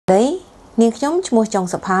នាងខ្ញុំឈ្មោះចុង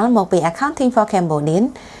សុផាល់មកពី Accounting for Cambodian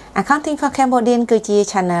Accounting for Cambodian គឺជា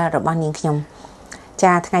channel របស់នាងខ្ញុំ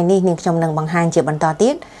ចាថ្ងៃនេះនាងខ្ញុំនឹងបង្ហាញជាបន្តទៀ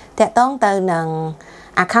តតកតងទៅនឹង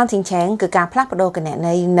Accounting Change គឺការផ្លាស់ប្ដូរគណ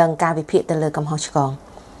នេយ្យនិងការវិភាគទៅលើកំហុសឆ្គង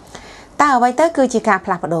តើអ្វីទៅគឺជាការផ្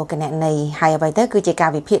លាស់ប្ដូរគណនេយ្យហើយអ្វីទៅគឺជាការ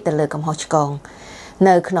វិភាគទៅលើកំហុសឆ្គង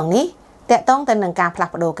នៅក្នុងនេះតកតងទៅនឹងការផ្លា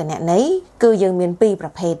ស់ប្ដូរគណនេយ្យគឺយើងមាន2ប្រ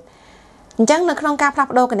ភេទអញ្ចឹងនៅក្នុងការផ្លាស់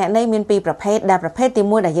ប្ដូរគណនេយ្យមាន2ប្រភេទដែលប្រភេទទី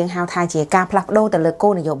1ដែលយើងហៅថាជាការផ្លាស់ប្ដូរទៅលើគោ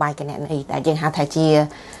លនយោបាយគណនេយ្យដែលយើងហៅថាជា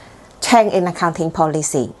Change in Accounting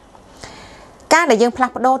Policy ការដែលយើងផ្លា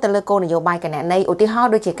ស់ប្ដូរទៅលើគោលនយោបាយគណនេយ្យឧទាហរ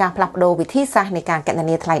ណ៍ដូចជាការផ្លាស់ប្ដូរវិធីសាស្ត្រនៃការគណ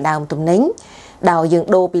នាថ្លៃដើមទំនិញដោយយើង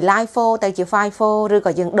ដូរពី LIFO ទៅជា FIFO ឬ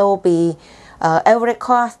ក៏យើងដូរពី average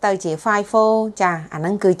cost ទៅជា FIFO ចាអាហ្នឹ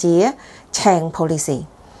ងគឺជា Change Policy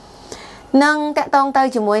នឹងតកតងទៅ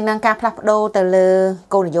ជាមួយនឹងការផ្លាស់ប្ដូរទៅលើ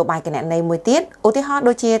គោលនយោបាយគណនេយ្យមួយទៀតឧទាហរណ៍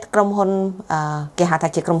ដូចជាក្រុមហ៊ុនគេហៅថា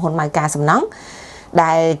ជាក្រុមហ៊ុនម៉ៅការសំណង់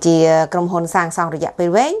ដែលជាក្រុមហ៊ុនសាងសង់រយៈពេល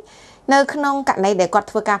វែងនៅក្នុងករណីដែលគាត់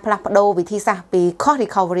ធ្វើការផ្លាស់ប្ដូរវិធីសាស្ត្រពី cost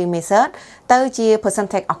recovery method ទៅជា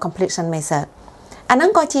percentage of completion method អាហ្នឹ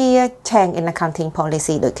ងក៏ជា change in accounting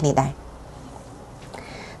policy ដូចគ្នាដែរ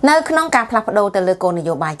នៅក្នុងការផ្លាស់ប្ដូរទៅលើគោលន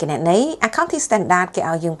យោបាយគណនេយ្យ accounting standard គេ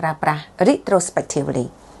ឲ្យយើងប្រើប្រាស់ retrospectively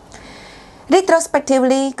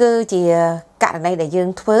គឺជាករណីដែលយើង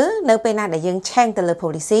ធ្វើនៅពេលណាដែលយើង change ទៅលើ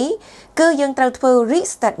policy គឺយើងត្រូវធ្វើ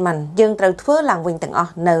restatement យើងត្រូវធ្វើឡើងវិញទាំងអ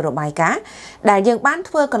ស់នៅរបាយការណ៍ដែលយើងបាន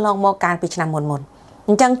ធ្វើកន្លងមកកាលពីឆ្នាំមុន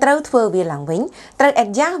អញ្ចឹងត្រូវធ្វើវាឡើងវិញត្រូវ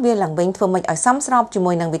adjust វាឡើងវិញធ្វើម៉េចឲ្យសមស្របជា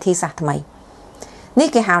មួយនឹងវិធីសាស្ត្រថ្មីនេះ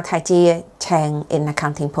គេហៅថាជា change in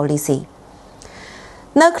accounting policy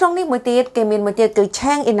នៅក្នុងនេះមួយទៀតគេមានមួយទៀតគឺ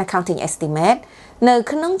change in accounting estimate នៅ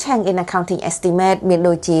ក្នុង change in accounting estimate មាន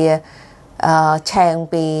ដូចជាchange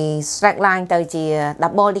ពី straight line ទៅជា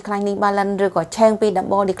double declining balance ឬក៏ change ពី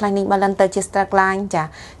double declining balance ទៅជា straight line ចា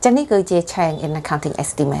ចឹងនេះគឺជា change in accounting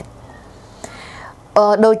estimate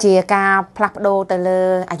ដូចជាការផ្លាស់ប្ដូរទៅលើ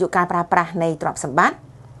អាយុកាលប្រើប្រាស់នៃទ្រព្យសម្បត្តិ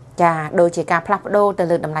ចាដូចជាការផ្លាស់ប្ដូរទៅ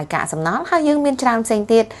លើតម្លៃកាកសំណល់ហើយយើងមានច្រើនផ្សេង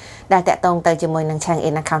ទៀតដែលតាក់ទងទៅជាមួយនឹង change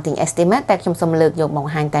in accounting estimate តែខ្ញុំសូមលើកយកមកប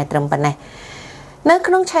ង្ហាញតែត្រឹមប៉ុណ្ណេះនៅ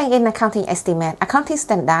ក្នុង change in accounting estimate accounting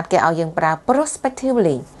standard គេឲ្យយើងប្រើ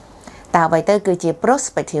prospectively តើអ្វីទៅគឺជា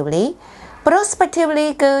prospectively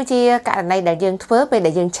គឺជាករណីដែលយើងធ្វើពេល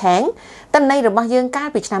ដែលយើងឆេងតន័យរបស់យើងកាល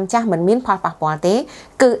ពីឆ្នាំចាស់មិនមានផលប៉ះពាល់ទេ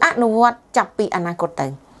គឺអនុវត្តចាប់ពីអនាគតទៅ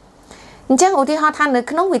អញ្ចឹងឧទាហរណ៍ថានៅ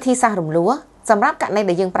ក្នុងវិធីសាស្ត្ររំលោះសម្រាប់ករណី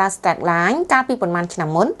ដែលយើងប្រើ straight line កាលពីប្រហែលឆ្នាំ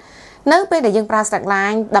មុននៅពេលដែលយើងប្រើ straight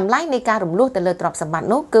line តម្លៃនៃការរំលោះទៅលើទ្រព្យសម្បត្តិ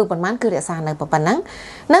នោះគឺប្រហែលគឺរក្សានៅប៉ុណ្ណឹង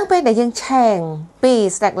នៅពេលដែលយើងឆេងពី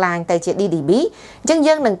straight line ទៅជា DDB អញ្ចឹង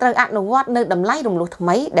យើងនឹងត្រូវអនុវត្តនៅតម្លៃរំលោះថ្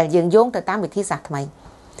មីដែលយើងយោងទៅតាមវិធីសាស្ត្រថ្មី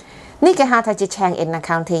នេះគេហៅថាជា change in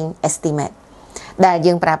accounting estimate ដែល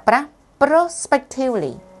យើងប្រើប្រាស់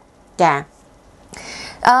prospectively ចា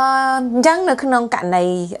អញ្ចឹងនៅក្នុងករណី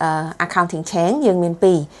accounting change យើងមាន2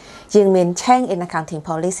យើងមាន change in accounting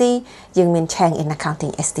policy យើងមាន change in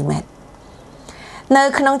accounting estimate នៅ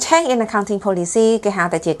ក្នុង change in accounting policy គេហៅ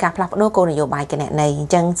ថាជាការផ្លាស់ប្ដូរគោលនយោបាយគណនេយ្យអ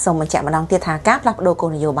ញ្ចឹងសូមបញ្ជាក់ម្ដងទៀតថាការផ្លាស់ប្ដូរគោល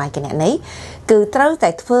នយោបាយគណនេយ្យគឺត្រូវតែ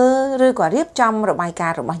ធ្វើឬក៏រៀបចំរបាយកា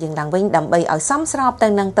រណ៍របស់យើងឡើងវិញដើម្បីឲ្យសមស្របទៅ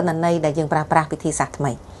នឹងទិន្នន័យដែលយើងប្រើប្រាស់វិធីសាស្ត្រថ្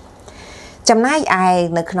មីចំណែកឯ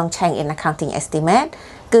នៅក្នុង change in accounting estimate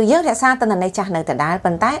គឺយើងរក្សាទិន្នន័យចាស់នៅដដែល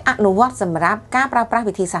ប៉ុន្តែអនុវត្តសម្រាប់ការប្រើប្រាស់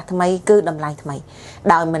វិធីសាស្ត្រថ្មីគឺតម្លៃថ្មី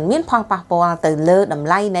ដោយមិនមានផលប៉ះពាល់ទៅលើតម្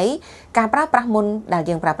លៃនៃការប្រើប្រាស់មុនដែល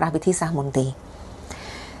យើងប្រើប្រាស់វិធីសាស្ត្រមុនទេ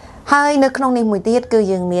ហើយនៅក្នុងនេះមួយទៀតគឺ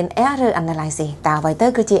យើងមាន error analysis តើអ្វីទៅ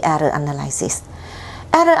គឺជា error analysis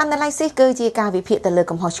គឺជាការវិភាគទៅលើ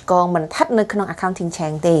កំហុសឆ្គងមិនស្ថិតនៅក្នុង accounting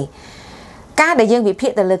change ទេការដែលយើងវិភា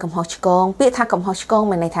គទៅលើកំហុសឆ្គងពាក្យថាកំហុសឆ្គង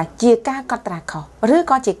មានន័យថាជាការកត់ត្រាខុសឬ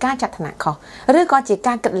ក៏ជាការចាត់ថ្នាក់ខុសឬក៏ជា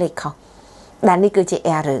ការគិតលេខខុសដែលនេះគឺជា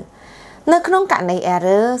error នៅក្នុងករណី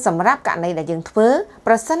error សម្រាប់ករណីដែលយើងធ្វើ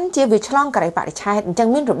ប្រសិនជាវាឆ្លងការីបរិច្ឆេទអញ្ចឹង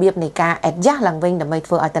មានរបៀបនៃការ adjust ឡើងវិញដើម្បី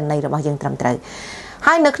ធ្វើឲ្យទិន្នន័យរបស់យើងត្រឹមត្រូវ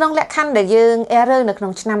ហើយនៅក្នុងលក្ខខណ្ឌដែលយើង error នៅក្នុ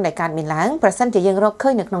ងឆ្នាំដែលកើតមានឡើងប្រសិនជាយើងរកឃើ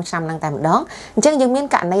ញនៅក្នុងឆ្នាំហ្នឹងតែម្ដងអញ្ចឹងយើងមាន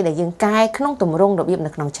ករណីដែលយើងកែក្នុងទម្រង់របៀប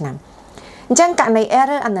នៅក្នុងឆ្នាំអញ្ចឹងករណី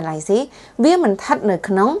error analysis វាមិនស្ថិតនៅ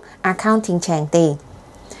ក្នុង accounting change ទេ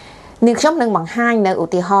នាងខ្ញុំនឹងបង្ហាញនៅឧ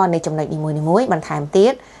ទាហរណ៍នៃចំណុចនីមួយៗបន្ថែមទៀ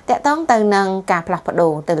តតាក់ទងទៅនឹងការផ្លាស់ប្ដូ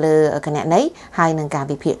រទៅលើគណនេយ្យហើយនឹងការ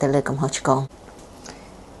វិភាគទៅលើកំហុសឆ្គង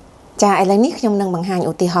ចាឥឡូវនេះខ្ញុំនឹងបង្ហាញ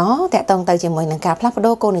ឧទាហរណ៍តាក់ទងទៅជាមួយនឹងការផ្លាស់ប្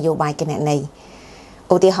ដូរគោលនយោបាយគណនេយ្យ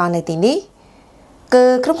ឧទាហរណ៍នៅទីនេះគឺ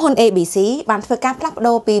ក្រុមហ៊ុន ABC បានធ្វើការផ្លាស់ប្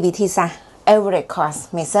ដូរពីវិធីសាស្ត្រ average cost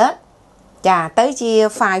method ចាទៅជា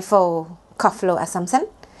FIFO cost flow assumption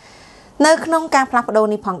នៅក្នុងការផ្លាស់ប្ដូរ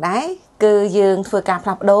នេះផងដែរ cứ dương thưa cả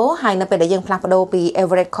plap đố hay nó phải để dương plap đố bị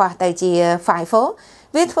average cost tại chia phải phố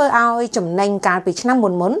viết thưa ao chấm nành cả bị năm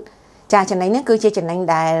muốn cha chấm nành nó cứ chia chấm nành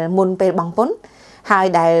đại muốn về bằng bốn hai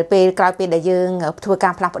đại về cái về để dương thưa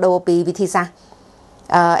cả plap đố bị vị thi sa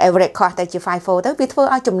average cost tại chia phải phố tới viết thưa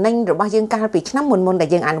ao chấm nành rồi bao dương cả bị năm muốn để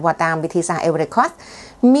dương ăn qua tam vị thi sa average cost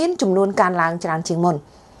miễn chấm luôn can lang tràn chieng muốn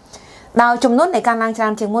đào chấm nốtในการล้างจา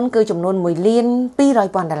นเชียงม่อนคือจำนวนหมวยเลียนปีร้อย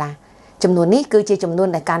ปอนด์ดอลลาร์จำนวนนี้คือจำนวน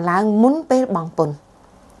ในการล้างมุนเป็นบางปน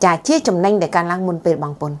จะเชี่ยจำแนงในการล้างมุนเป็นบา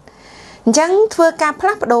งปนจังเพื่อการพ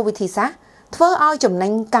ลัดโดวิธีซะเพื่อเอาจำแน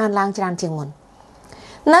งการล้างจานเชียงม่อน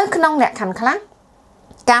เนื้อขนมแหลกขันคละ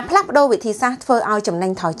การพลัดโดวิธีซะเพื่อเอาจำแน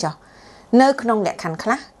งถอยจ่อเนื้อขนมแหลกขันค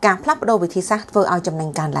ละการพลัดโดวิธีซะเพื่อเอาจำแนง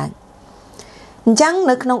การล้างจังเ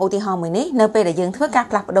นื้อขนมอุติหอมมือนี้เนื้อเป็นแต่ยังเพื่อการ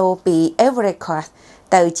พลัดโดปี average cost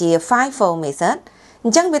từ chia 5-4 method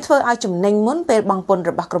chẳng biết thôi ai chấm nành muốn về bằng pon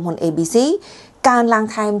rồi bạc cầm hồn ABCการล้าง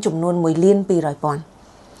ไทม์จำนวนหมวยเลียนปีร้อยปอนด์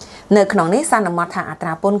ในขนมนี้สารมาถาอัตร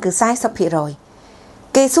าปนคือไซส์พิรอย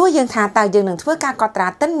เกซัวยังทาตายังหนึ่งทั่วการกอตรา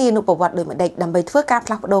ตั้นนีนุปวัติโดยไม่ได้ดำไปทั่วการพ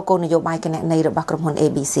ลัดโดโกนโยบายกันในระบบกรมหน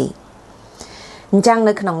ABC จังใน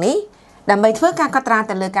ขนมนี้ดำไปทั่วการกอตราแ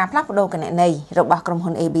ต่เลยการพลัดโดกันในระบบกรมห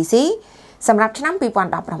น ABC สำหรับชั้นปีปอน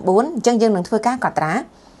ด์ดับรำบุญจังยังหนึ่งทั่วการกอตรา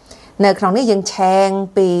ในครั้งนี้ยังแชง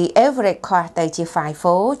ปี average cost แต่จีไฟโฟ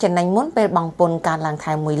จะในม้วนเป็นบางปนการล้างไท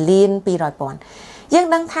ยมวยเลียนปีร้อยปอนด์ยัง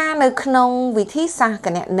ดังท่าในขนมวิธีศาสตร์กั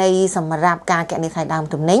นในสำหรับการแกะในไทยด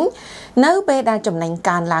ำตุ่มนิ้งเนื้อเป็นได้จำในก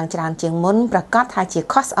ารล้างจานเชียงม้วนประกอบไทยจี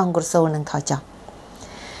cost on goods sold หนึ่งถอยจอ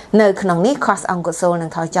ในขนมนี้ cost on goods sold หนึ่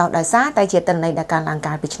งถอยจอโดยซาแต่จีตันในการล้างก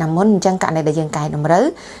ารปิดน้ำม้วนจังการในได้ยังไกลดำรือ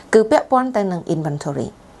คือเปียปอนแต่หนึ่ง inventory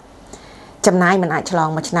จำนายมันอาจฉลอง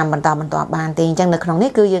มาชนำบรรทบานตีจังในครั้งนี้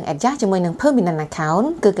คือยังแอดยัดจำนวนหนึ่งเพิ่มมีนันนาเขา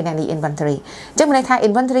คือกันใน inventory จังในท้าย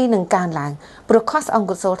inventory หนึ่งการล้างโปร cost on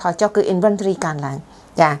goods sold ถอยเจ้าคือ inventory การล้าง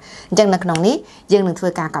จ้ะจังในครั้งนี้ยังหนึ่งเพื่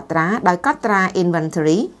อการกัดตราโดยกัดตรา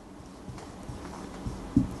inventory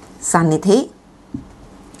สันนิธิ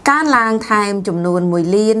การล้างไทม์จำนวนมวย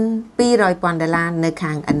เลียนปีร้อยปอนด์ดอลลาร์ในค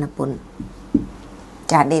างอันนปุ่น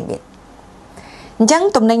จ้ะเดบิตจัง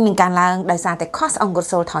ตำแหน่งหนึ่งการล้างโดยสารแต่ cost on goods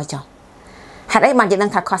sold ถอยเจ้าหากได้มาจากนั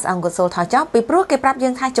กทัก cost on goods sold ถอยเจ้าปีปลุกเก็บปรับยั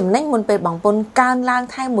งไทยจำแนงมุนเป็นบางปนการล้าง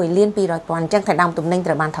ไทยมวยเลียนปีร้อยปอนด์จังไทยดำตำแหน่งต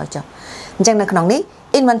ระบานถอยเจ้าจังในขนมนี้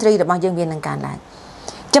inventory ระบายยังเวียนในการล้าง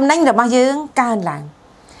จำแนงระบายยังการล้าง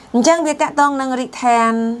จังเวียนต้องนั่ง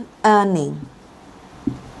return earning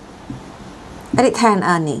return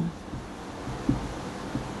earning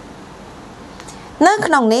ในข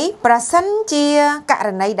นมนี้ประสันเจียกะร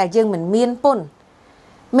ะในได้ยังเหมือนเมียนปน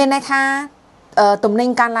เมียนในท่าตุ่มใน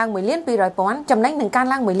การล้างหมวยเลี้ยนปีร้อยปอนด์จำแนงหนึ่งการ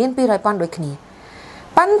ล้างหมวยเลี้ยนปีร้อยปอนด์โดยขณี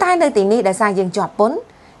ปั้นท้ายในตีนี้ได้สายยังจอบปน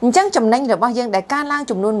จังจำแนงระบายยังได้การล้าง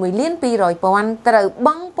จำนวนหมวยเลี้ยนปีร้อยปอนด์แต่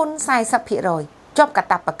บังปนสายสับพิรอยจอบกระ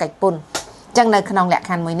ตับปะไก่ปนจังในขนมแหลก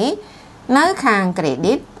คันหมวยนี้เนื้อคางเคร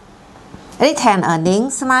ดิต return earning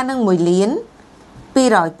สมาหนึ่งหมวยเลี้ยนปี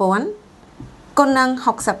ร้อยปอนด์ก้นนังห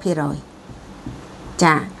กสับพิรอย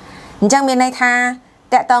จ้ะจังมีในท่า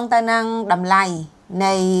แต่ต้องแต่นังดำไลใน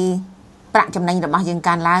ประจำในระบายยังก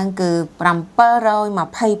ารล้างคือปรำเปอร์รอยมา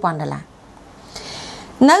ให้ปอนด์ดอลลาร์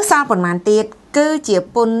เนื้อซาปนมันตีดคือเจีย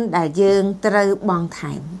ปุ่นได้ยังตระบองไท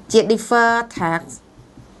ม์เจีย defer tax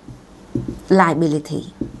liability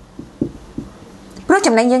เพราะจ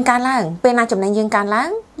ำในยังการล้างเป็นจำในยังการล้าง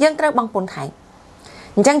ยังตระบองปุ่นไทย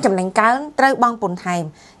จังจำในการตระบองปุ่นไทย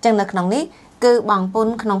จังในขนมนี้คือบองปุ่น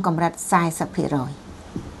ขนมกำรัดสายสับพิรอย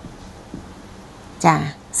จ้า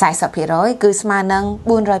สายสับพิร้อยคือสมานัง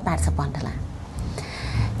บุญ180 ปอนด์ดอลลาร์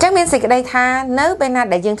จังเป็นสิ่งใดท่าเนื้อเป็นนา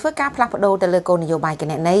ได้ยังทั่วการพลัดโดแต่เลยโกนโยบายกั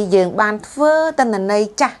นในยังบานเฟื่อตันใน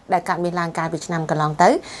จ้ะได้การมีลางการพิจารณากันลองเต๋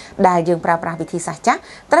อได้ยังปราบวิธีศาสตร์จ้ะ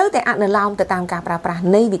เต๋อแต่อ่านเนื้อลองแต่ตามการปราบ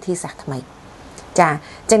ในวิธีศาสตร์ทำไมจ้า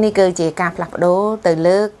จังนี่เกิดจากการพลัดโดแต่เล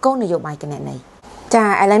ยโกนโยบายกันในจ้า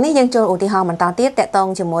อะไรนี่ยังโจอุติหอมันต่อเตี้ยแต่ตรง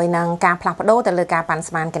จมวยนางการพลัดโดแต่เลยการปันส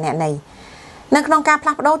มานกันในในขนมการพ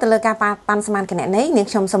ลัดโดแต่เลยการปันสมานกันนี้เนื่อง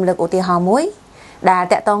ชมสมเล็กอุติหอมุ้ยได้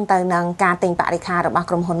แต่ต้องแต่นางการติงปะริคาระบา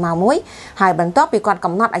กรมหนมามุ้ยหายบรรทบปีกอดก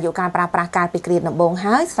ำนัดอายุการปราบการปีกรีดนบงห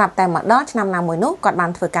ายสลับแต่หมดดอชนำนำมวยนุกอดบัน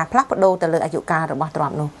เถื่อการพลัดโดแต่เลยอายุการระบาตรอ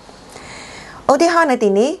บนุอุติหอในตี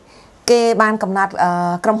นี้เกบานกำนัด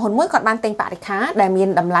กรมหนมุ้ยกอดบันติงปะริคาได้มี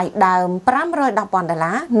ดำไหลดาว500 ปอนด์ดอลล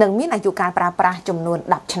าร์หนึ่งมีอายุการปราจำนวน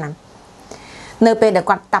10 ชนเนื้อเป็นเด็ก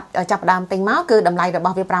กอดตับจับดามติงเมาส์คือดำไหลระบ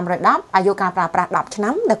าวิปรามระดับอายุการปรา10 ชน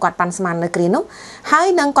เด็กกอดปันสมานในกรีนุให้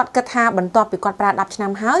นังกอดกระทาบรรทบปีกอด10 ช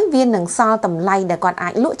นให้เวียนหนึ่งซอต่ำไหลเด็กกอดอา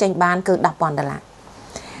ยุใจบานคือ10 ปอนด์ดอลลาร์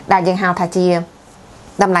ได้ยังหาวทาเจีย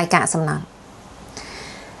ดำไหลกะสำนัก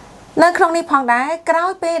នៅក្នុងនេះផងដែរក្រោ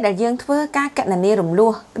យពេលដែលយើងធ្វើការកណនារំ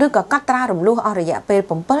លោះឬក៏កត់ត្រារំលោះអស់រយៈពេល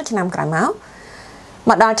7ឆ្នាំក្រោយម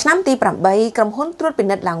កដល់ឆ្នាំទី8ក្រុមហ៊ុនត្រួតពិ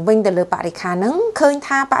និត្យឡើងវិញទៅលើបរិក្ខារហ្នឹងឃើញ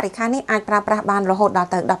ថាបរិក្ខារនេះអាចប្រើប្រាស់បានរហូតដល់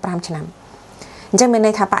ទៅ15ឆ្នាំអញ្ចឹងមាន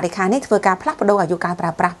ន័យថាបរិក្ខារនេះធ្វើការផ្លាស់ប្ដូរអាយុកាលប្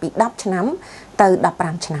រើប្រាស់ពី10ឆ្នាំទៅ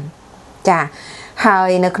15ឆ្នាំចាហើយ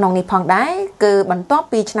នៅក្នុងនេះផងដែរគឺបន្ទាប់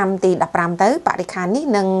ពីឆ្នាំទី15ទៅបរិក្ខារនេះ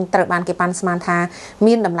នឹងត្រូវបានគេប៉ាន់ស្មានថា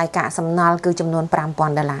មានតម្លៃកាកសំណល់គឺចំនួន$5000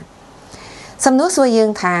សំណួរសួរយើ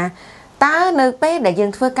ងថាតើនៅពេលដែលយើ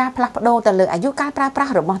ងធ្វើការផ្លាស់ប្ដូរទៅលើអាយុកាលប្រើប្រា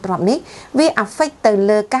ស់របស់ទ្រព្យនេះវា affect ទៅ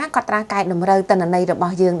លើការកត់ត្រាកែតម្រូវទិន្នន័យរប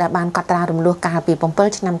ស់យើងដែលបានកត់ត្រារំលោះកាលពី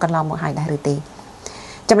7ឆ្នាំកន្លងមកហើយដែរឬទេ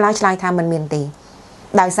ចម្លើយឆ្លើយថាមិនមានទេ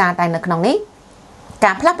ដោយសារតែនៅក្នុងនេះ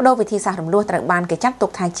ការផ្លាស់ប្ដូរវិធីសាស្ត្ររំលោះត្រូវបានគេចាត់ទុ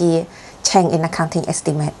កថាជា change in accounting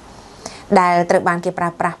estimate ដែលត្រូវបានគេប្រើ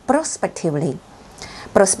ប្រាស់ prospectively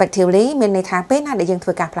មានន័យថាពេលណាដែលយើងធ្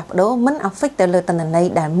វើការផ្លាស់ប្ដូរមិន affect ទៅលើទិន្នន័យ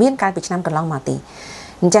ដែលមានកាលពីឆ្នាំកន្លងមកទេ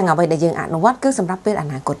អញ្ចឹងអ្វីដែលយើងអនុវត្តគឺសម្រាប់ពេលអ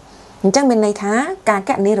នាគតអញ្ចឹងមានន័យថាការ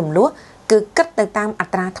កណនារំលោះគឺគិតទៅតាមអ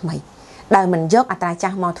ត្រាថ្មីដែលមិនយកអត្រាចា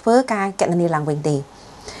ស់មកធ្វើការកណនាឡើងវិញទេ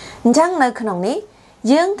អញ្ចឹងនៅក្នុងនេះ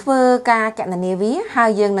យើងធ្វើការកណនាវាហើយ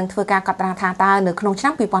យើងនឹងធ្វើការកត់ត្រាថាតើនៅក្នុងឆ្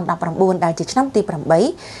នាំ2019ដែលជាឆ្នាំទី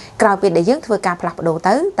8ក្រោយពេលដែលយើងធ្វើការផ្លាស់ប្ដូរ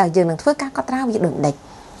ទៅតើយើងនឹងធ្វើការកត់ត្រាវាដូចម៉េច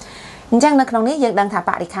អញ្ចឹងនៅក្នុងនេះយើងដឹងថាប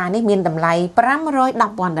រិក្ខារនេះមានតម្លៃ$510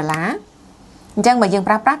អញ្ចឹងបើយើង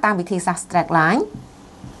ប្រើប្រាស់តាមវិធីសាស្ត្រ straight line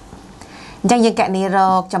អញ្ចឹងយើងកណនារ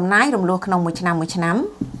កចំណាយរំលោះក្នុងមួយឆ្នាំ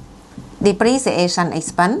depreciation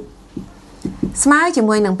expense ស្មើជា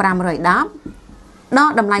មួយនឹង510ដក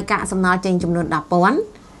តម្លៃកាកសំណល់ចេញចំនួន$10,000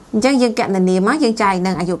អញ្ចឹងយើងកណនាមកយើងចែក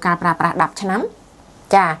នឹងអាយុកាលប្រើប្រាស់10ឆ្នាំ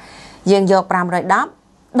ចាយើងយក510ដ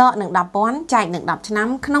កនឹង$10,000ចែកនឹង10ឆ្នាំ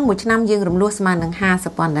ក្នុងមួយឆ្នាំយើងរំលោះស្មើនឹង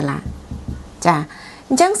$50,000ចា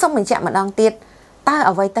អញ្ចឹងសូមបញ្ជាក់ម្ដងទៀតតើ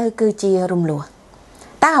អ្វីទៅគឺជារំលោះ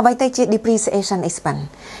តើអ្វីទៅជា depreciation expense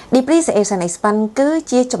depreciation expense គឺ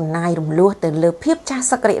ជាចំណាយរំលោះទៅលើភាពចាស់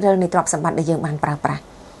សក្តិរិលនៃទ្រព្យសម្បត្តិដែលយើងបានប្រើប្រាស់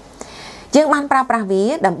យើងបានប្រើប្រាស់វា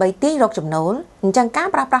ដើម្បីទាញរកចំណូលអញ្ចឹងការ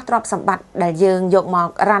ប្រើប្រាស់ទ្រព្យសម្បត្តិដែលយើងយកមក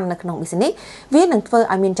run នៅក្នុង business វានឹងធ្វើ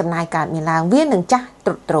ឲ្យមានចំណាយកើតមានឡើងវានឹងចាស់ទ្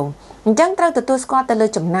រុឌទ្រោមអញ្ចឹងត្រូវទទួលស្គាល់ទៅលើ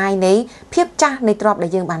ចំណាយនៃភាពចាស់នៃទ្រព្យដែ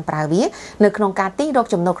លយើងបានប្រើវានៅក្នុងការទាញរក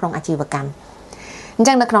ចំណូលក្នុងអាជីវកម្មអញ្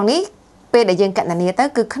ចឹងនៅក្នុងនេះពេលដែលយើងកណនាទៅ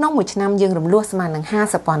គឺក្នុងមួយឆ្នាំយើងរំលោះស្មើនឹង$50,000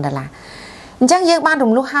អញ្ចឹងយើងបាន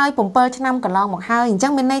រំលោះហើយ7ឆ្នាំកន្លងមកហើយអញ្ចឹ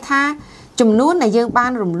ងមានន័យថាចំនួនដែលយើងបា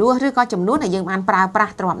នរំលោះឬក៏ចំនួនដែលយើងបានប្រើប្រា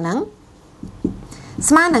ស់ទ្រព្យហ្នឹង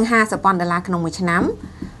ស្មើនឹង$50,000ក្នុងមួយឆ្នាំ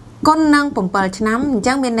គុណនឹង7ឆ្នាំអញ្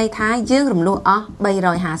ចឹងមានន័យថាយើងរំលោះអស់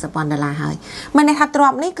$350,000ហើយមានន័យថាទ្រ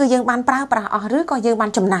ព្យនេះគឺយើងបានប្រើប្រាស់អស់ឬក៏យើងបាន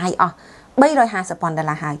ចំណាយអស់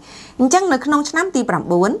$350,000ហើយអញ្ចឹងនៅក្នុងឆ្នាំទី9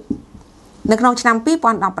នៅក្នុងឆ្នាំ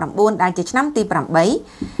2019ដែលជាឆ្នាំទី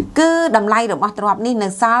8គឺតម្លៃរបស់ទ្រព្យនេះនៅ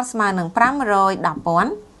សល់ស្មើនឹង510,000ដ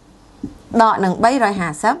កនឹង350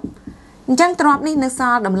អញ្ចឹងទ្រព្យនេះនៅស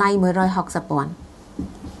ល់តម្លៃ160,000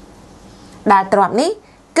ដែលទ្រព្យនេះ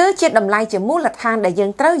គឺជាតម្លៃជាមូលដ្ឋានដែលយើ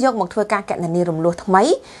ងត្រូវយកមកធ្វើការកណនារំលោះថ្មី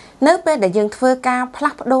នៅពេលដែលយើងធ្វើការផ្លា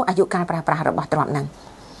ស់ប្ដូរអាយុកាលប្រើប្រាស់របស់ទ្រព្យហ្នឹង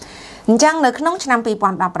អញ្ចឹងនៅក្នុងឆ្នាំ2019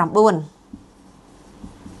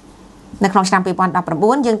នៅក្នុងឆ្នាំ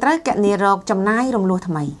2019យើងត្រូវកណនារកចំណាយរំលោះ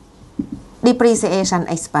ថ្មី depreciation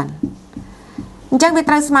expense អញ្ចឹងវា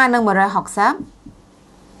ត្រូវស្មើនឹង160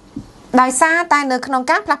ដោយសារតែនៅក្នុង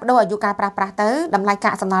ការផ្លាស់ប្ដូរអាយុកាលប្រើប្រាស់ទៅតម្លៃ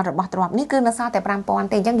កាកសំណល់របស់ទ្រព្យនេះគឺនៅសល់តែ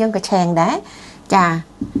$5,000ទេអញ្ចឹងយើងក៏ឆេងដែរចា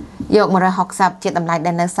យក160ជាតម្លៃ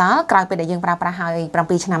ដែលនៅសល់ក្រោយពេលដែលយើងប្រើប្រាស់ហើយ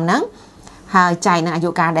7ឆ្នាំហ្នឹងហើយចែកនឹងអាយុ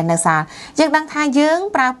កាលដែលនៅសល់យើងដឹងថាយើង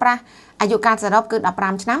ប្រើប្រាស់អាយុកាលសរុបគឺ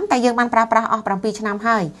15ឆ្នាំតែយើងបានប្រើប្រាស់អស់7ឆ្នាំ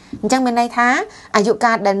ហើយអញ្ចឹងមានន័យថាអាយុ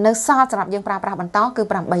កាលដែលនៅសល់សម្រាប់យើងប្រើប្រាស់បន្តគឺ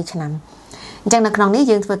8ឆ្នាំអញ្ចឹងនៅក្នុងនេះ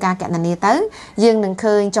យើងធ្វើការកណនាទៅយើងនឹង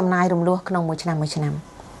ឃើញចំណាយរំលោះក្នុងមួយឆ្នាំ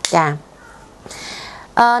ចា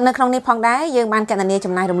នៅក្នុងនេះផងដែរយើងបានកណនា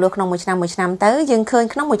ចំណាយរំលោះក្នុងមួយឆ្នាំទៅយើងឃើញ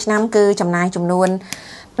ក្នុងមួយឆ្នាំគឺចំណាយចំនួន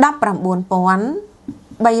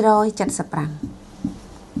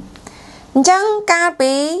$19,375អញ្ចឹងកាល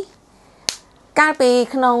ពី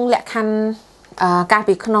ក្នុងលក្ខខណ្ឌកាល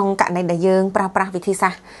ពីក្នុងករណីដែលយើងប្រើប្រាស់វិធីសា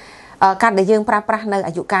ស្ត្រកាលដែលយើងប្រើប្រាស់នៅ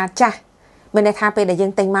អាយុកាលចាស់មានន័យថាពេលដែលយើ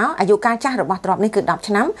ងទិញមកអាយុកាលចាស់របស់ទ្រព្យនេះគឺ10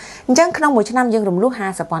ឆ្នាំអញ្ចឹងក្នុងមួយឆ្នាំយើងរំលោះ$50,000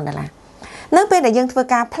នៅពេលដែលយើងធ្វើ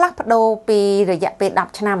ការផ្លាស់ប្ដូរពីរយៈពេល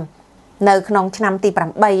10ឆ្នាំនៅក្នុងឆ្នាំទី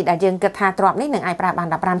8ដែលយើងគិតថាទ្រព្យនេះនឹងអាចប្រើបាន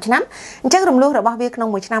15ឆ្នាំអញ្ចឹងរំលោះរបស់វាក្នុង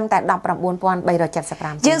មួយឆ្នាំតែ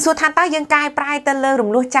$19,375យើងសួរថាតើយើងកែប្រែទៅលើរំ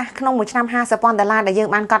លោះចាស់ក្នុងមួយឆ្នាំ$50,000ដែលយើង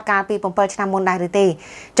បានកត់កាលពី7ឆ្នាំមុនដែរឬទេ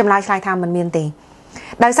ចម្លើយឆ្លើយថាមិនមានទេ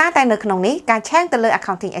ដោយសារតែនៅក្នុងនេះការឆែកទៅលើ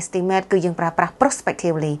accounting estimate គឺយើងប្រើប្រាស់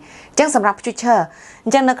prospectively អញ្ចឹងសម្រាប់ future អ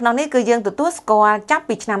ញ្ចឹងនៅក្នុងនេះគឺយើងទទួលស្គាល់ចាប់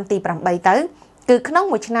ពីឆ្នាំទី8ទៅ គឺក្នុង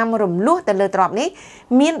មួយឆ្នាំរំលោះទៅលើទ្រព្យនេះ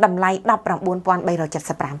មានតម្លៃ 19,375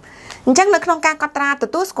 អញ្ចឹងនៅក្នុងការកត់ត្រាទ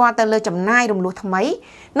ទួលស្គាល់ទៅលើចំណាយរំលោះថ្មី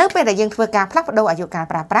នៅពេលដែលយើងធ្វើការផ្លាស់ប្ដូរអាយុកាល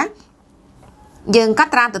ប្រើប្រាស់យើងក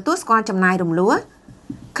ត់ត្រាទទួលស្គាល់ចំណាយរំលោះ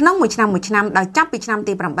ក្នុងមួយឆ្នាំដោយចាប់ពីឆ្នាំ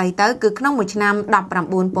ទី8ទៅគឺក្នុងមួយឆ្នាំ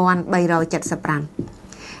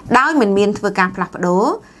 19,375 ដោយមិនមានធ្វើការផ្លាស់ប្ដូរ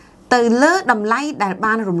ទៅលើតម្លៃដែល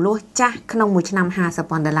បានរំលោះចាស់ក្នុងមួយឆ្នាំ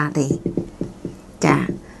 $50,000 ទេចា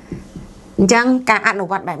អញ្ចឹងការអនុ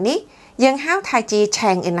វត្តបែបនេះយើងហៅថាជា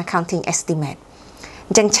change in accounting estimate អ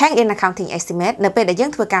ញ្ចឹង change in accounting estimate នៅពេលដែលយើ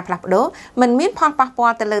ងធ្វើការផ្លាស់ប្ដូរមិនមានផលប៉ះពា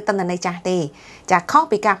ល់ទៅលើទិន្នន័យចាស់ទេចាខុស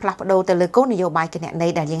ពីការផ្លាស់ប្ដូរទៅលើគោលនយោបាយគណនេ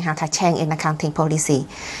យ្យដែលយើងហៅថា change in accounting policy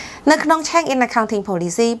នៅក្នុង change in accounting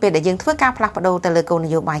policy ពេលដែលយើងធ្វើការផ្លាស់ប្ដូរទៅលើគោលន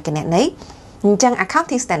យោបាយគណនេយ្យអញ្ចឹង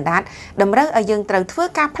accounting standard តម្រូវឲ្យយើងត្រូវធ្វើ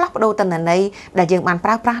ការផ្លាស់ប្ដូរទិន្នន័យដែលយើងបានប្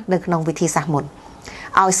រើប្រាស់នៅក្នុងវិធីសាស្ត្រមុន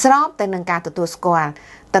ឲ្យស្របទៅនឹងការទទួលស្គាល់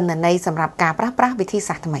ទិន្នន័យសម្រាប់ការប្រើប្រាស់វិធី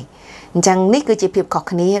សាស្ត្រថ្មីអញ្ចឹងនេះគឺជាភាពខុស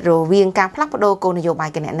គ្នារវាងការផ្លាស់ប្ដូរគោលនយោបាយ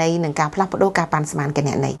គណនេយ្យនិងការផ្លាស់ប្ដូរការប៉ាន់ស្មានគណ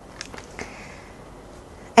នេយ្យ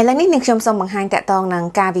ឥឡូវនេះខ្ញុំសូមបង្ហាញតកតងនឹង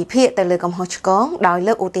ការវិភាគទៅលើកំហុសឆ្គងដោយ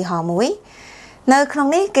លើកឧទាហរណ៍មួយនៅក្នុង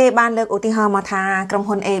នេះគេបានលើកឧទាហរណ៍មកថាក្រុម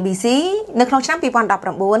ហ៊ុន ABC នៅក្នុងឆ្នាំ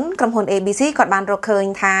 2019 ក្រុមហ៊ុន ABC គាត់បានរកឃើញ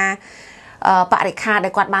ថាបរិខាដែ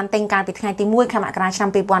លគាត់បានទិញកាលពីថ្ងៃទី1ខែមករាឆ្នាំ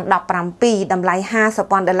 2017 តម្លៃ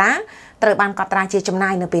 $50,000 ត្រូវបានកត់ត្រាជាចំណា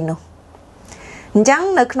យនៅពេលនោះអញ្ចឹង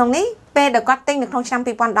នៅក្នុងនេះពេលដែលគាត់ទិញនៅក្នុងឆ្នាំ 2017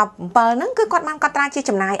 ហ្នឹងគឺគាត់បានកត់ត្រាជា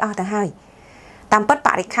ចំណាយអស់ទៅហើយតាមពិតប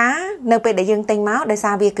រិខានៅពេលដែលយើងទិញមកដោយ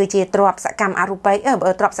សារវាគឺជាទ្រព្យសកម្មអរូបី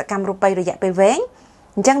ទ្រព្យសកម្មរូបីរយៈពេលវែង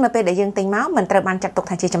អញ្ចឹងនៅពេលដែលយើងទិញមកមិនត្រូវបានចាត់ទុក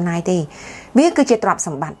ថាជាចំណាយទេវាគឺជាទ្រព្យស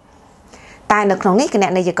ម្បត្តិតែនៅក្នុងនេះគណ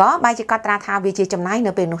នេយ្យករបែរជាកត់ត្រាថាវាជាចំណាយ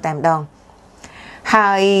នៅពេលនោះតែម្ដង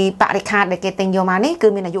ហើយបរិខាដែលគេទិញយកមកនេះគឺ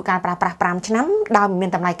មានអាយុកាលប្រើប្រាស់5ឆ្នាំដោយមិនមាន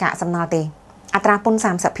តម្លៃកាកសំណល់ទេអត្រាពន្ធ 30%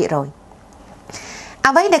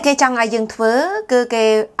 អ្វីដែលគេចង់ឲ្យយើងធ្វើគឺគេ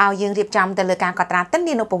ឲ្យយើងរៀបចំទៅលើការកត់ត្រាទិន្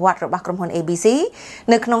នានុប្រវត្តិរបស់ក្រុមហ៊ុន ABC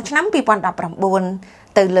នៅក្នុងឆ្នាំ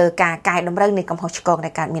 2019 ទៅលើការកែតម្រូវនៃកំហុសឆ្គងដែ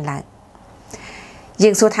លកើតមានឡើងយើ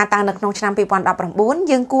ងសួរថាតើនៅក្នុងឆ្នាំ 2019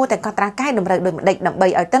 យើងគួរតែកត់ត្រាកែតម្រូវដោយម្ដេចដើម្បី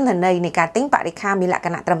ឲ្យទិន្នន័យនៃការទិញបរិក្ខារមានលក្ខ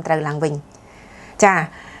ណៈត្រឹមត្រូវឡើងវិញចា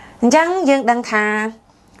អញ្ចឹងយើងដឹងថា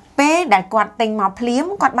ពេលដែលគាត់ទិញមកភ្លាម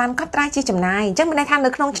គាត់បានកត់ត្រាជាចំណាយអញ្ចឹងមានន័យថានៅ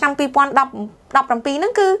ក្នុងឆ្នាំ 2017 ហ្នឹ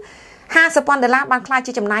ងគឺ$50,000 បានខ្លាច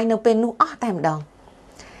ជាចំណាយនៅពេលនោះអស់តែម្ដង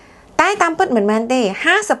តែតាមពិតមិនមែនទេ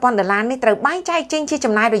$50,000 នេះត្រូវបែងចែកចេញជា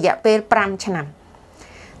ចំណាយរយៈពេល5ឆ្នាំ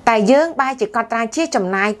តែយើងបែរជាកត់ត្រាជាចំ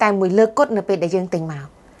ណាយតែមួយលើកគត់នៅពេលដែលយើងទិញមក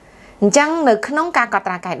អញ្ចឹងនៅក្នុងការកត់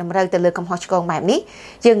ត្រាកែតម្រូវទៅលើកំហុសឆ្គងបែបនេះ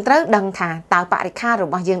យើងត្រូវដឹងថាតើបរិក្ខាររ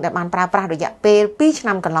បស់យើងដែលបានប្រើប្រាស់រយៈពេល2ឆ្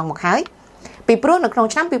នាំកន្លងមកហើយពីព្រោះនៅក្នុង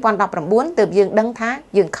ឆ្នាំ 2019 ទើបយើងដឹងថា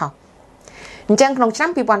យើងខុសអញ្ចឹងក្នុងឆ្នាំ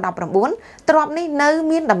 2019 ទ្រព្យនេះនៅ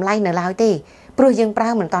មានតម្លៃនៅឡើយទេព្រោះយើងប្រើ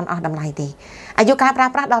មិនតាន់អស់តម្លៃទេអាយុកាលប្រើ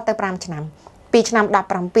ប្រាស់ដល់ទៅ5ឆ្នាំពីឆ្នាំ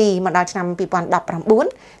17មកដល់ឆ្នាំ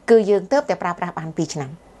 2019 គឺយើងទើបតែប្រើប្រាស់បាន2ឆ្នាំ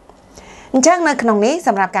អញ្ចឹងនៅក្នុងនេះស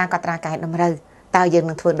ម្រាប់ការកត់ត្រាកែតម្រូវតើយើង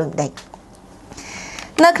នឹងធ្វើដូចម្ដេច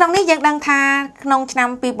នៅក្នុងនេះយើងដឹងថាក្នុងឆ្នាំ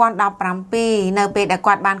 2017 នៅពេលដែល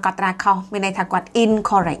គាត់បានកត់ត្រាខុសមានន័យថាគាត់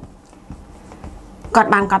incorrect គាត់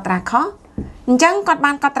បានកត់ត្រាខុសអញ្ចឹងគាត់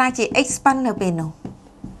បានកត់ត្រាជា expense នៅពេលនោះ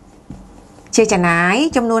ជាចំណាយ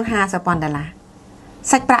ចំនួន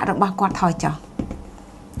$50,000សាច់ប្រាក់របស់គាត់ថយចុះ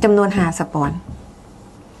ចំនួន$50,000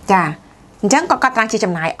ចាអញ្ចឹងក៏កត់ត្រាជា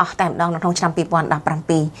ចំណាយអស់តែម្ដងនៅក្នុងឆ្នាំ 2017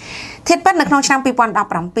 ធៀបពិតនៅក្នុងឆ្នាំ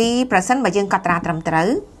 2017 ប្រសិនបើយើងកត់ត្រាត្រឹមត្រូវ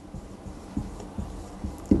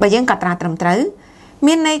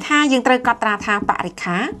មានន័យថាយើងត្រូវកត់ត្រាថាបរិក្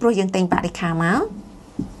ខារព្រោះយើងទិញបរិក្ខារមក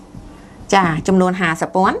ចាចំនួន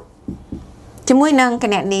$50,000ជាមួយនឹងគ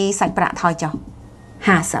ណនីសាច់ប្រាក់ថយចុះ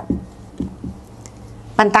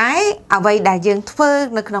50ប៉ុន្តែអ្វីដែលយើងធ្វើ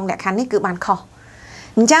នៅក្នុងលក្ខខណ្ឌនេះគឺបានខុស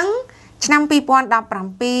អញ្ចឹងឆ្នាំ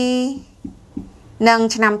 2017 និង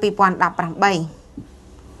ឆ្នាំ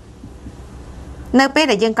 2018 នៅពេល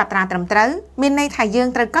ដែលយើងកត់ត្រាត្រឹមត្រូវមានន័យថាយើង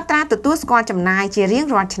ត្រូវកត់ត្រាទទួលស្គាល់ចំណាយជារៀង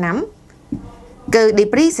រាល់ឆ្នាំគឺ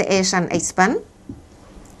depreciation expense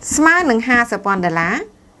ស្មើនឹង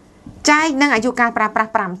$50,000ចែកនឹងអាយុកាលប្រើប្រា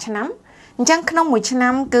ស់5ឆ្នាំអញ្ចឹងក្នុងមួយឆ្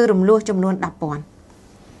នាំគឺរំលោះចំនួន$10,000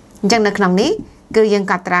អញ្ចឹងនៅក្នុងនេះគឺយើង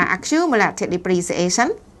កត់ត្រា accumulated depreciation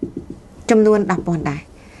ចំនួន$10,000ដែរ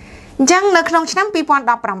អញ្ចឹងនៅក្នុងឆ្នាំ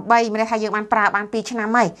 2018 មានន័យថាយើងបានប្រើបាន2ឆ្នាំ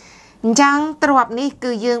ហើយអញ្ចឹងទ្រព្យនេះ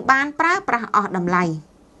គឺយើងបានប្រើប្រាស់អស់តម្លៃ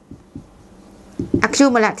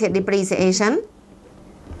accumulated depreciation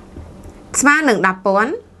ស្មើនឹង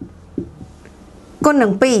$10,000គុណនឹ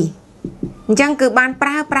ង2អញ្ចឹងគឺបានប្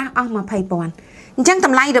រើប្រាស់អស់$20,000អញ្ចឹងត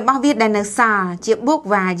ម្លៃរបស់វាដែលនៅសល់ជា book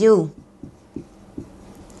value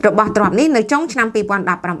របស់ទ្រព្យនេះនៅចុងឆ្នាំ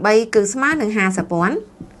2018គឺស្មើនឹង 50,000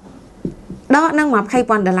 ដកនឹង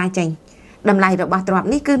 $20,000 ចេញតម្លៃរបស់ទ្រព្យ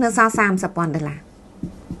នេះគឺនៅសល់ $30,000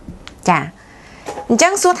 ចាអញ្ចឹ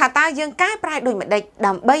ងសួរថាតើយើងកែប្រែដូចម្ដេច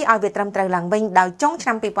ដើម្បីឲ្យវាត្រឹមត្រូវឡើងវិញដោយចុងឆ្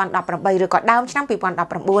នាំ2018ឬក៏ដើមឆ្នាំ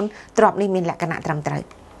2019ទ្រព្យនេះមានលក្ខណៈត្រឹមត្រូវ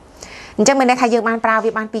អញ្ចឹងមានន័យថាយើងបានប្រើ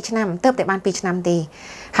វាបាន2ឆ្នាំទើបតែបាន2ឆ្នាំទេ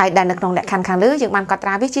ហើយដែលនៅក្នុងលក្ខខណ្ឌខាងលើយើងបានកត់ត្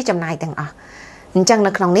រាវាជាចំណាយទាំងអស់អញ្ចឹង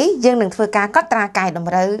នៅក្នុងនេះយើងនឹងធ្វើការកត់ត្រាកែត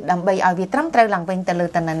ម្រូវដើម្បីឲ្យវាត្រឹមត្រូវឡើងវិញទៅលើ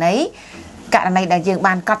តនន័យករណីដែលយើង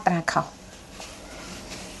បានកត់ត្រាខុស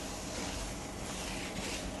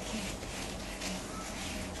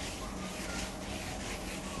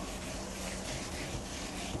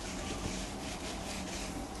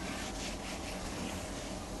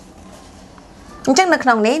អញ្ចឹងនៅក្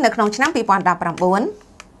នុងនេះនៅក្នុងឆ្នាំ2019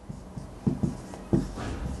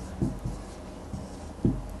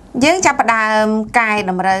យើងចាប់ផ្ដើមកែ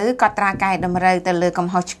តម្រូវកត់ត្រាកែតម្រូវទៅលើកំ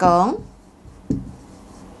ហុសឆ្គង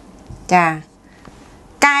ចា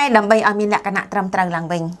កែដើម្បីឲ្យមានលក្ខណៈត្រឹមត្រូវឡើង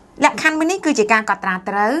វិញលក្ខខណ្ឌមួយនេះគឺជាការកត់ត្រា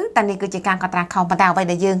ត្រូវតែនេះគឺជាការកត់ត្រាខុសប៉ុន្តែអ្វី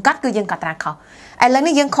ដែលយើងកត់គឺយើងកត់ត្រាខុសឥឡូវ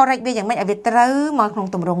នេះយើង correct វាយ៉ាងម៉េចឲ្យវាត្រូវមកក្នុង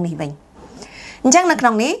ទម្រង់នេះវិញអញ្ចឹងនៅក្នុ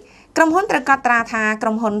ងនេះក្រុមហ៊ុនត្រូវកត់ត្រាថាក្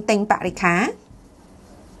រុមហ៊ុនទិញបរិក្ខារ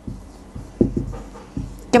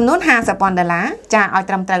ចំនួន $50,000 ចាឲ្យ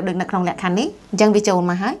ត្រឹមត្រូវដូចនៅក្នុងលក្ខខណ្ឌនេះអញ្ចឹងវាចូល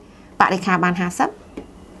មកហើយបរិក្ខារបាន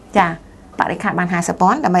 50 ចាបរិក្ខារបាន 50,000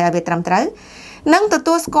 ដើម្បីឲ្យវាត្រឹមត្រូវនិងទ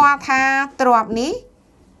ទួលស្គាល់ថាទ្រព្យនេះ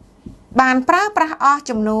បានប្រើប្រាស់អស់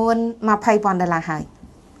ចំនួន $20,000 ហើយ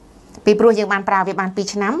ពីព្រោះយើងបានប្រើវាបាន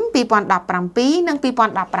2ឆ្នាំ2017និង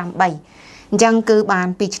2018អញ្ចឹងគឺបាន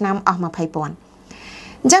2ឆ្នាំអស់ $20,000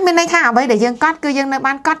 អញ្ចឹងមានន័យថាអ្វីដែលយើងកត់គឺយើងនៅ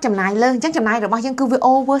បានកត់ចំណាយលើអញ្ចឹងចំណាយរបស់យើងគឺវា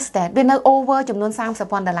overstat វានៅ over ចំនួន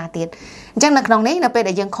 $30,000 ទៀតអញ្ចឹងនៅក្នុងនេះនៅពេល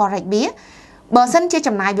ដែលយើង correct វាបើសិនជា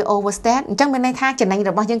ចំណាយវា overstat អញ្ចឹងមានន័យថាចំណេញ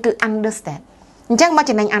របស់យើងគឺ understat អញ្ចឹងមក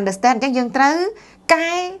ចំណេញ understat អញ្ចឹងយើងត្រូវ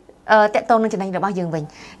កែតកតងនឹងចំណេញរបស់យើងវិញ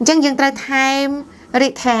អញ្ចឹងយើងត្រូវថែម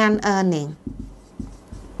return earning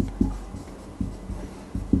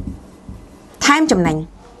ថែមចំណេញ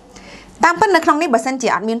តាមពិតនៅក្នុងនេះបើសិនជា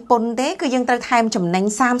អត់មានពន្ធទេគឺយើងត្រូវថែមចំណេញ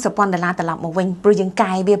 $30,000 ត្រឡប់មកវិញព្រោះយើង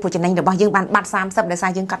កែវាព្រោះចំណេញរបស់យើងបានបាត់ 30 ដោយសា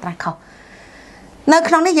រយើងកត់ត្រាខុសនៅ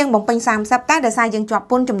ក្នុងនេះយើងបំពេញ 30 តែដោយសារយើងជាប់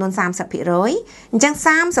ពន្ធចំនួន 30% អញ្ចឹង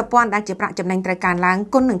 $30,000 ដែលជាប្រាក់ចំណេញត្រូវកើនឡើង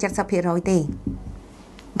គុណនឹង 70% ទេអ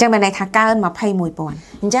ញ្ចឹងមានន័យថាកើន 21,000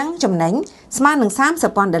 អញ្ចឹងចំណេញស្មើនឹង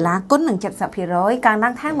 $30,000 គុណនឹង 70% កើនឡើ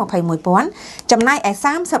ងថែម 21,000 ចំណែកឯ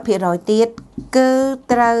 30% ទៀតគឺ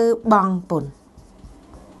ត្រូវបង់ពន្ធ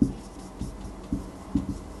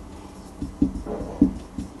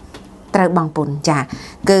ត្រូវបង់ពន្ធចា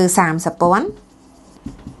គឺ 30,000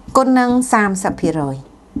 គុណនឹង 30%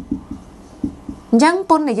 អញ្ចឹង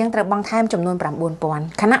ពន្ធដែលយើងត្រូវបង់ថែមចំនួន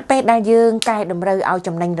 9,000 ខណៈពេលដែលយើងកែតម្រូវឲ្យ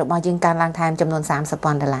ចំណេញរបស់យើងកើនឡើងថែមចំនួន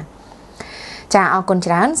 $30,000 ចាអរគុណ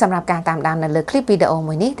ច្រើនសម្រាប់ការតាមដាននៅលើคลิปវីដេអូ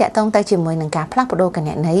មួយនេះតាក់ទងទៅជាមួយនឹងការផ្លាស់ប្ដូរគណ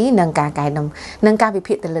នីនិងការកែនិងការវិ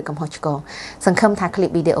ភាគទៅលើកំហុសឆ្គងសង្ឃឹមថាคลิป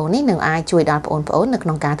វីដេអូនេះនឹងអាចជួយដល់បងប្អូននៅក្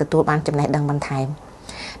នុងការទទួលបានចំណេះដឹងបន្ថែម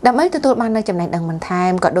ដើម្បីទទួលបាននូវចំណេះដឹងបន្ថែ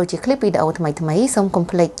មក៏ដូចជាคลิปវីដេអូថ្មីៗសូមកុំ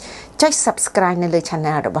ភ្លេចចុច Subscribe នៅលើ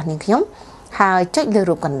Channel របស់នាងខ្ញុំហើយចុចលើ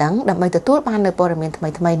រូបកណ្ដឹងដើម្បីទទួលបាននូវព័ត៌មានថ្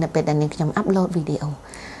មីៗនៅពេលដែលនាងខ្ញុំអាប់ឡូតវីដេអូ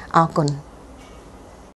អរគុណ